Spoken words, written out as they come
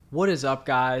What is up,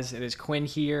 guys? It is Quinn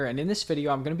here, and in this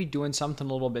video I'm going to be doing something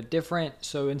a little bit different.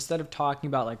 So instead of talking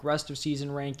about like rest of season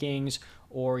rankings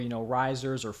or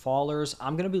risers or fallers,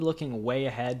 I'm going to be looking way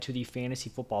ahead to the fantasy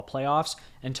football playoffs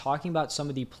and talking about some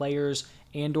of the players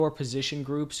and or position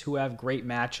groups who have great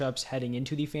matchups heading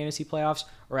into the fantasy playoffs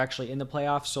or actually in the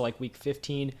playoffs. So like week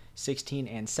 15, 16,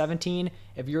 and 17.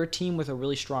 If you're a team with a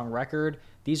really strong record,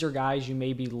 these are guys you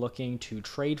may be looking to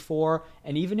trade for.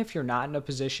 And even if you're not in a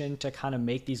position to kind of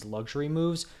make these luxury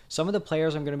moves, some of the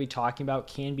players I'm going to be talking about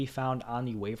can be found on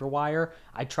the waiver wire.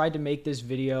 I tried to make this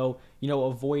video,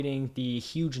 avoiding the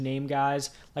huge name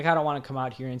guys. Like, I don't want to come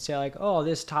out here and say like, oh,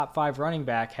 this top 5 running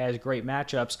back has great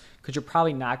matchups, because you're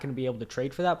probably not going to be able to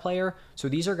trade for that player. So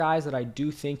these are guys that I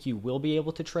do think you will be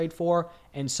able to trade for.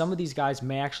 And some of these guys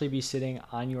may actually be sitting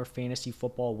on your fantasy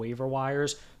football waiver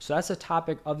wires. So that's the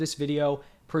topic of this video.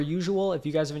 Per usual, if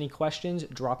you guys have any questions,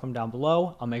 drop them down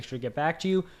below. I'll make sure to get back to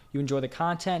you. You enjoy the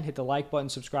content, hit the like button,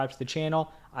 subscribe to the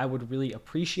channel. I would really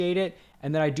appreciate it.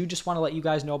 And then I do just want to let you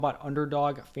guys know about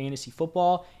Underdog Fantasy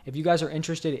Football. If you guys are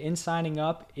interested in signing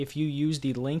up, if you use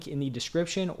the link in the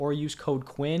description or use code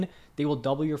Quinn, they will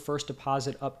double your first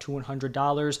deposit up to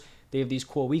 $100. They have these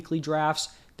cool weekly drafts.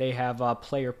 They have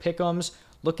player pick'ems.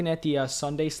 Looking at the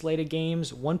Sunday slate of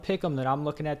games, one pick'em that I'm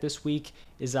looking at this week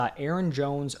is Aaron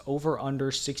Jones over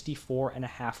under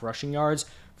 64.5 rushing yards.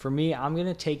 For me, I'm going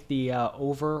to take the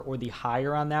over or the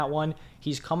higher on that one.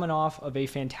 He's coming off of a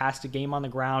fantastic game on the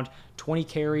ground, 20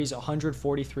 carries,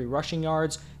 143 rushing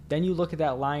yards. Then you look at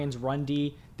that Lions run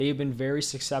D. They've been very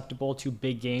susceptible to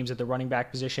big games at the running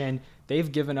back position.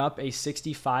 They've given up a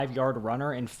 65-yard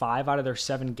runner in 5 out of their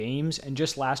 7 games. And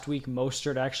just last week,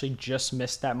 Mostert actually just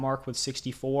missed that mark with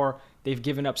 64. They've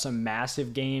given up some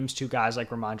massive games to guys like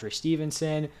Ramondre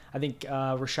Stevenson. I think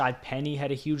Rashad Penny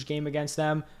had a huge game against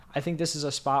them. I think this is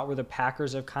a spot where the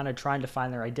Packers have kind of trying to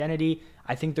find their identity.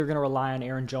 I think they're going to rely on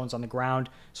Aaron Jones on the ground,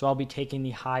 so I'll be taking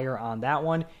the higher on that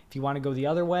one. If you want to go the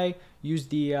other way, use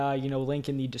the link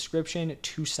in the description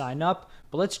to sign up.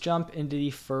 But let's jump into the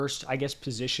first,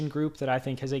 position group that I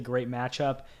think has a great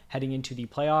matchup heading into the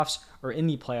playoffs, or in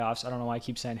the playoffs. I don't know why I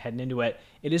keep saying heading into it.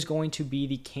 It is going to be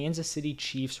the Kansas City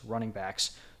Chiefs running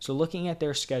backs. So looking at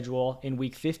their schedule, in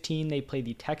week 15, they play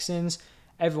the Texans.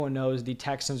 Everyone knows the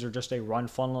Texans are just a run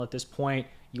funnel at this point.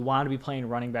 You want to be playing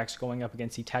running backs going up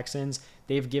against the Texans.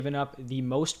 They've given up the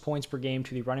most points per game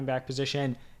to the running back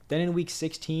position. Then in week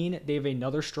 16, they have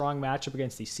another strong matchup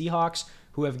against the Seahawks,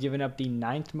 who have given up the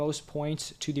 9th most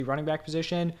points to the running back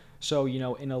position. So,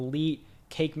 an elite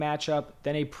cake matchup,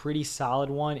 then a pretty solid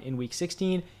one in week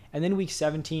 16. And then week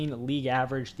 17, league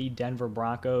average, the Denver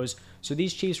Broncos. So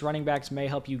these Chiefs running backs may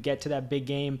help you get to that big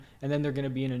game, and then they're going to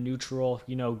be in a neutral,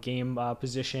 game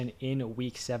position in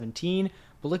week 17.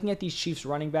 But looking at these Chiefs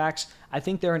running backs, I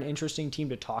think they're an interesting team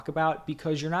to talk about,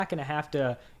 because you're not going to have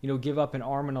to, give up an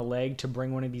arm and a leg to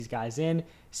bring one of these guys in.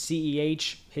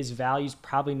 CEH, his value's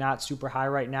probably not super high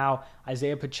right now.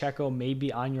 Isaiah Pacheco may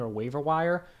be on your waiver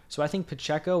wire. So I think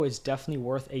Pacheco is definitely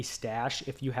worth a stash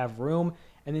if you have room.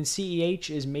 And then CEH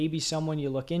is maybe someone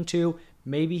you look into.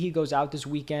 Maybe he goes out this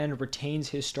weekend, retains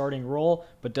his starting role,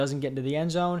 but doesn't get into the end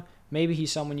zone. Maybe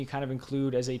he's someone you kind of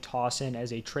include as a toss-in,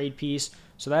 as a trade piece.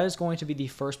 So that is going to be the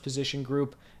first position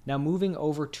group. Now moving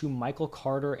over to Michael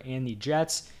Carter and the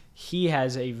Jets. He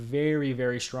has a very,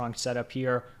 very strong setup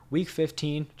here. Week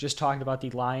 15, just talked about the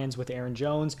Lions with Aaron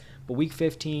Jones, but week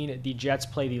 15, the Jets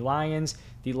play the Lions.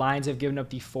 The Lions have given up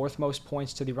the 4th most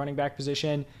points to the running back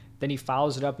position. Then he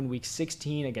follows it up in week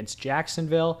 16 against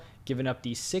Jacksonville, giving up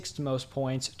the 6th most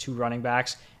points to running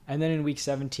backs. And then in week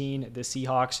 17, the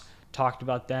Seahawks, talked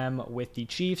about them with the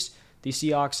Chiefs. The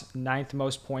Seahawks, 9th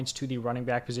most points to the running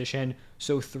back position.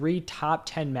 So 3 top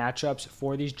 10 matchups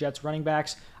for these Jets running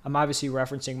backs. I'm obviously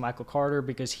referencing Michael Carter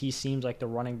because he seems like the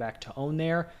running back to own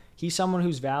there. He's someone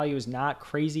whose value is not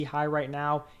crazy high right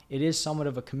now. It is somewhat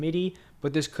of a committee,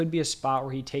 but this could be a spot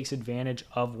where he takes advantage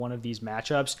of one of these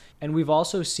matchups. And we've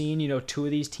also seen, 2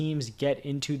 of these teams get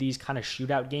into these kind of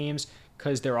shootout games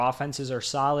because their offenses are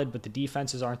solid, but the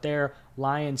defenses aren't there.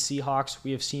 Lions, Seahawks,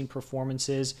 we have seen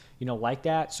performances, like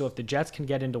that. So if the Jets can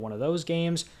get into one of those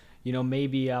games,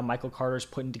 maybe Michael Carter's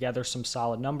putting together some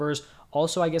solid numbers.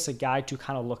 Also, I guess a guy to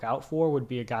kind of look out for would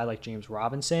be a guy like James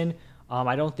Robinson.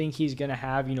 I don't think he's going to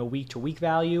have, week-to-week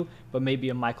value, but maybe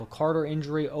a Michael Carter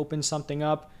injury opens something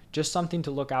up. Just something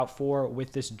to look out for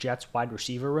with this Jets wide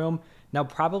receiver room. Now,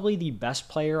 probably the best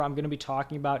player I'm going to be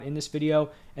talking about in this video,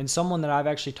 and someone that I've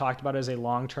actually talked about as a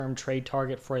long-term trade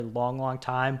target for a long, long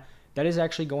time, that is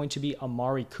actually going to be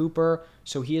Amari Cooper.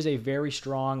 So he is a very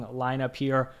strong lineup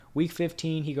here. Week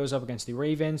 15, he goes up against the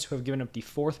Ravens, who have given up the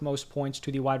 4th most points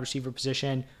to the wide receiver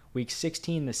position. Week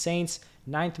 16, the Saints,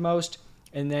 9th most.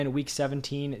 And then week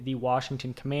 17, the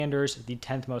Washington Commanders, the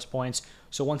 10th most points.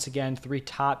 So once again, 3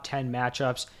 top 10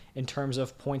 matchups in terms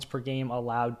of points per game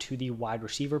allowed to the wide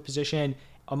receiver position.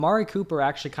 Amari Cooper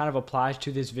actually kind of applies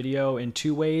to this video in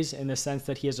 2 ways, in the sense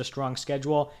that he has a strong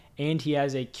schedule and he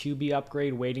has a QB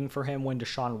upgrade waiting for him when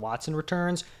Deshaun Watson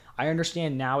returns. I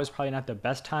understand now is probably not the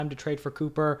best time to trade for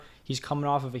Cooper. He's coming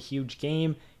off of a huge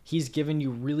game. He's given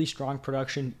you really strong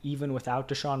production even without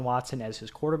Deshaun Watson as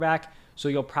his quarterback. So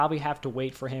you'll probably have to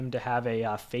wait for him to have a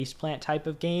faceplant type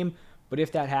of game. But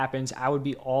if that happens, I would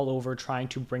be all over trying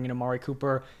to bring in Amari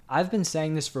Cooper. I've been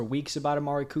saying this for weeks about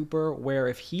Amari Cooper, where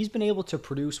if he's been able to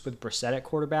produce with Brissett at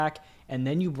quarterback, and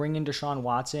then you bring in Deshaun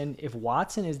Watson, if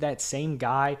Watson is that same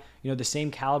guy, the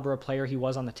same caliber of player he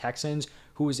was on the Texans,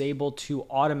 who was able to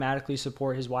automatically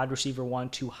support his wide receiver 1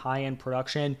 to high-end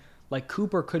production, like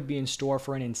Cooper could be in store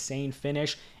for an insane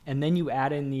finish. And then you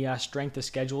add in the strength of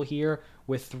schedule here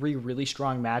with 3 really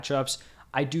strong matchups.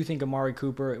 I do think Amari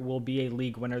Cooper will be a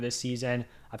league winner this season.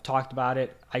 I've talked about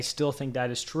it. I still think that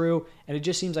is true. And it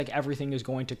just seems like everything is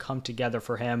going to come together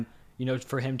for him,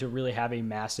 for him to really have a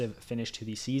massive finish to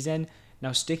the season.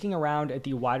 Now, sticking around at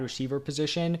the wide receiver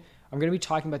position, I'm going to be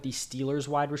talking about the Steelers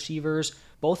wide receivers.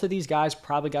 Both of these guys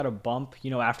probably got a bump,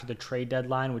 after the trade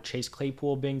deadline with Chase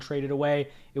Claypool being traded away.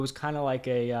 It was kind of like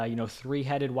a,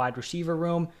 3-headed wide receiver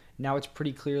room. Now it's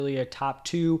pretty clearly a top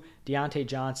 2, Deontay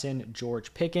Johnson,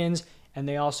 George Pickens, and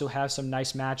they also have some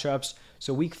nice matchups.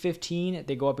 So week 15,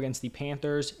 they go up against the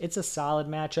Panthers. It's a solid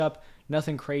matchup,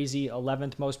 nothing crazy,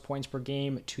 11th most points per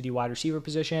game to the wide receiver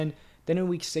position. Then in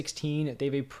week 16, they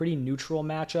have a pretty neutral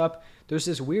matchup. There's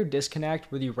this weird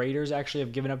disconnect where the Raiders actually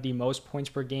have given up the most points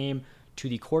per game to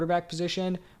the quarterback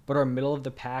position, but are middle of the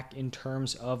pack in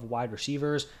terms of wide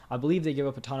receivers. I believe they give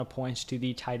up a ton of points to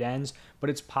the tight ends, but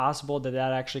it's possible that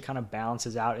that actually kind of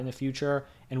balances out in the future,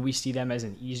 and we see them as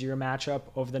an easier matchup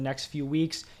over the next few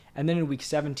weeks. And then in week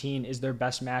 17 is their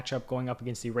best matchup going up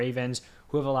against the Ravens,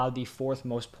 who have allowed the 4th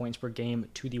most points per game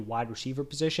to the wide receiver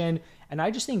position. And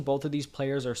I just think both of these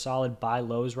players are solid buy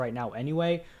lows right now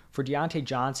anyway. For Deontay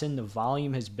Johnson, the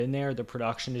volume has been there. The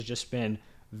production has just been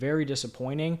very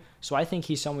disappointing. So I think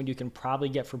he's someone you can probably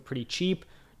get for pretty cheap.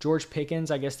 George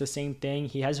Pickens, I guess the same thing.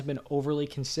 He hasn't been overly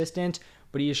consistent,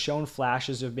 but he has shown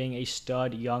flashes of being a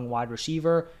stud young wide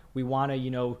receiver. We want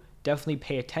to, definitely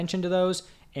pay attention to those.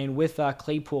 And with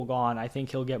Claypool gone, I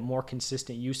think he'll get more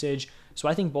consistent usage. So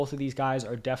I think both of these guys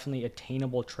are definitely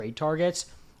attainable trade targets.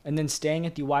 And then staying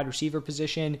at the wide receiver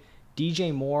position,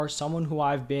 DJ Moore, someone who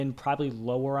I've been probably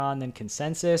lower on than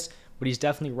consensus, but he's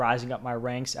definitely rising up my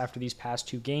ranks after these past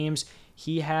 2 games.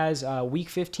 He has a week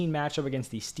 15 matchup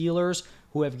against the Steelers,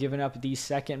 who have given up the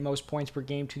 2nd most points per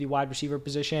game to the wide receiver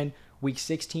position. Week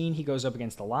 16, he goes up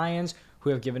against the Lions, who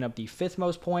have given up the 5th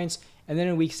most points. And then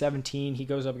in week 17, he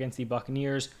goes up against the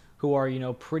Buccaneers, who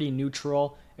are, pretty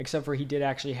neutral, except for he did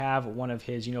actually have one of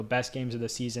his, best games of the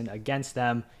season against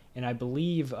them. And I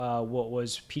believe what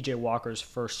was PJ Walker's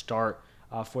first start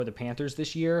for the Panthers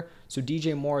this year. So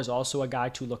DJ Moore is also a guy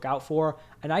to look out for.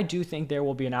 And I do think there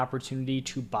will be an opportunity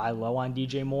to buy low on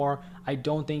DJ Moore. I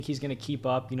don't think he's going to keep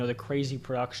up, the crazy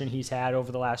production he's had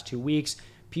over the last 2 weeks.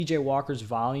 PJ Walker's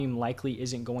volume likely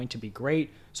isn't going to be great.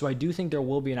 So I do think there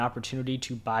will be an opportunity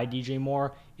to buy DJ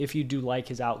Moore if you do like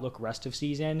his outlook rest of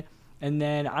season. And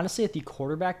then honestly at the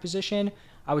quarterback position,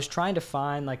 I was trying to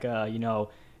find like a,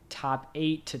 top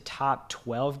 8 to top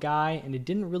 12 guy, and it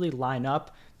didn't really line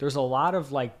up. There's a lot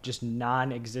of just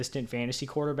non-existent fantasy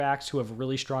quarterbacks who have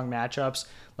really strong matchups.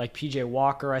 Like PJ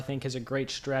Walker, I think, has a great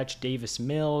stretch. Davis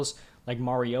Mills, like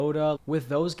Mariota. With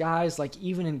those guys,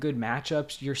 even in good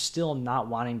matchups, you're still not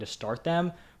wanting to start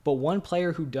them. But one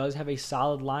player who does have a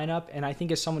solid lineup, and I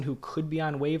think is someone who could be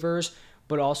on waivers,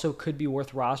 but also could be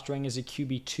worth rostering as a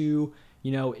QB2,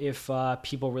 if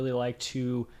people really like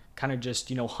to kind of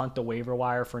just, hunt the waiver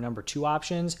wire for number 2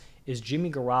 options, is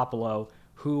Jimmy Garoppolo,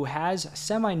 who has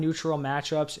semi-neutral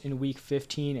matchups in week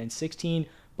 15 and 16.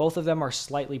 Both of them are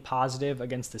slightly positive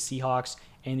against the Seahawks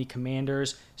and the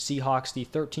Commanders. Seahawks, the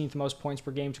 13th most points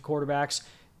per game to quarterbacks.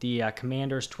 The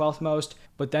Commanders, 12th most.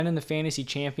 But then in the fantasy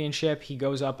championship, he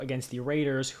goes up against the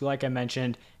Raiders, who, like I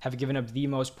mentioned, have given up the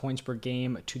most points per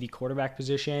game to the quarterback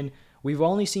position. We've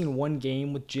only seen one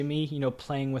game with Jimmy,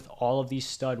 playing with all of these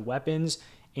stud weapons.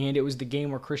 And it was the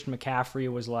game where Christian McCaffrey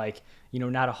was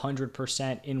not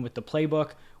 100% in with the playbook.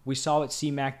 We saw what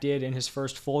C-Mac did in his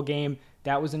first full game.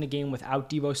 That was in a game without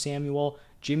Deebo Samuel.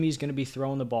 Jimmy's going to be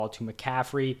throwing the ball to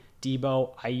McCaffrey,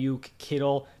 Debo, Ayuk,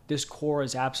 Kittle. This core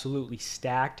is absolutely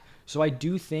stacked. So I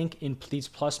do think in these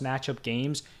plus matchup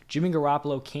games, Jimmy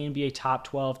Garoppolo can be a top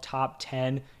 12, top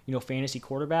 10, fantasy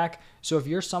quarterback. So if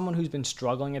you're someone who's been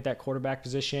struggling at that quarterback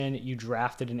position, you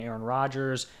drafted an Aaron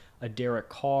Rodgers, a Derek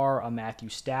Carr, a Matthew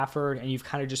Stafford, and you've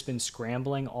kind of just been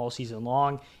scrambling all season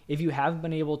long. If you haven't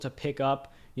been able to pick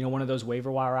up, one of those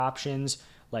waiver wire options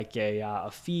like a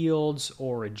Fields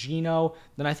or a Geno,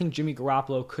 then I think Jimmy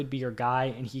Garoppolo could be your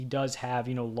guy, and he does have,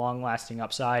 long-lasting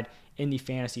upside in the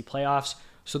fantasy playoffs.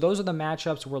 So those are the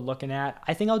matchups we're looking at.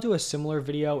 I think I'll do a similar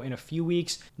video in a few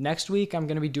weeks. Next week, I'm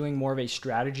going to be doing more of a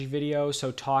strategy video.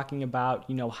 So talking about,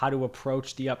 how to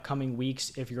approach the upcoming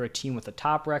weeks if you're a team with a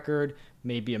top record,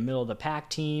 maybe a middle of the pack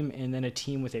team, and then a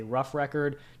team with a rough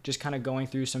record, just kind of going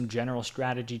through some general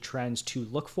strategy trends to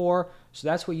look for. So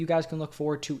that's what you guys can look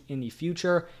forward to in the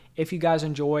future. If you guys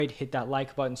enjoyed, hit that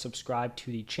like button, subscribe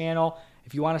to the channel.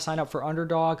 If you want to sign up for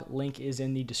Underdog, link is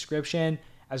in the description.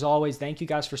 As always, thank you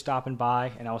guys for stopping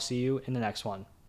by, and I'll see you in the next one.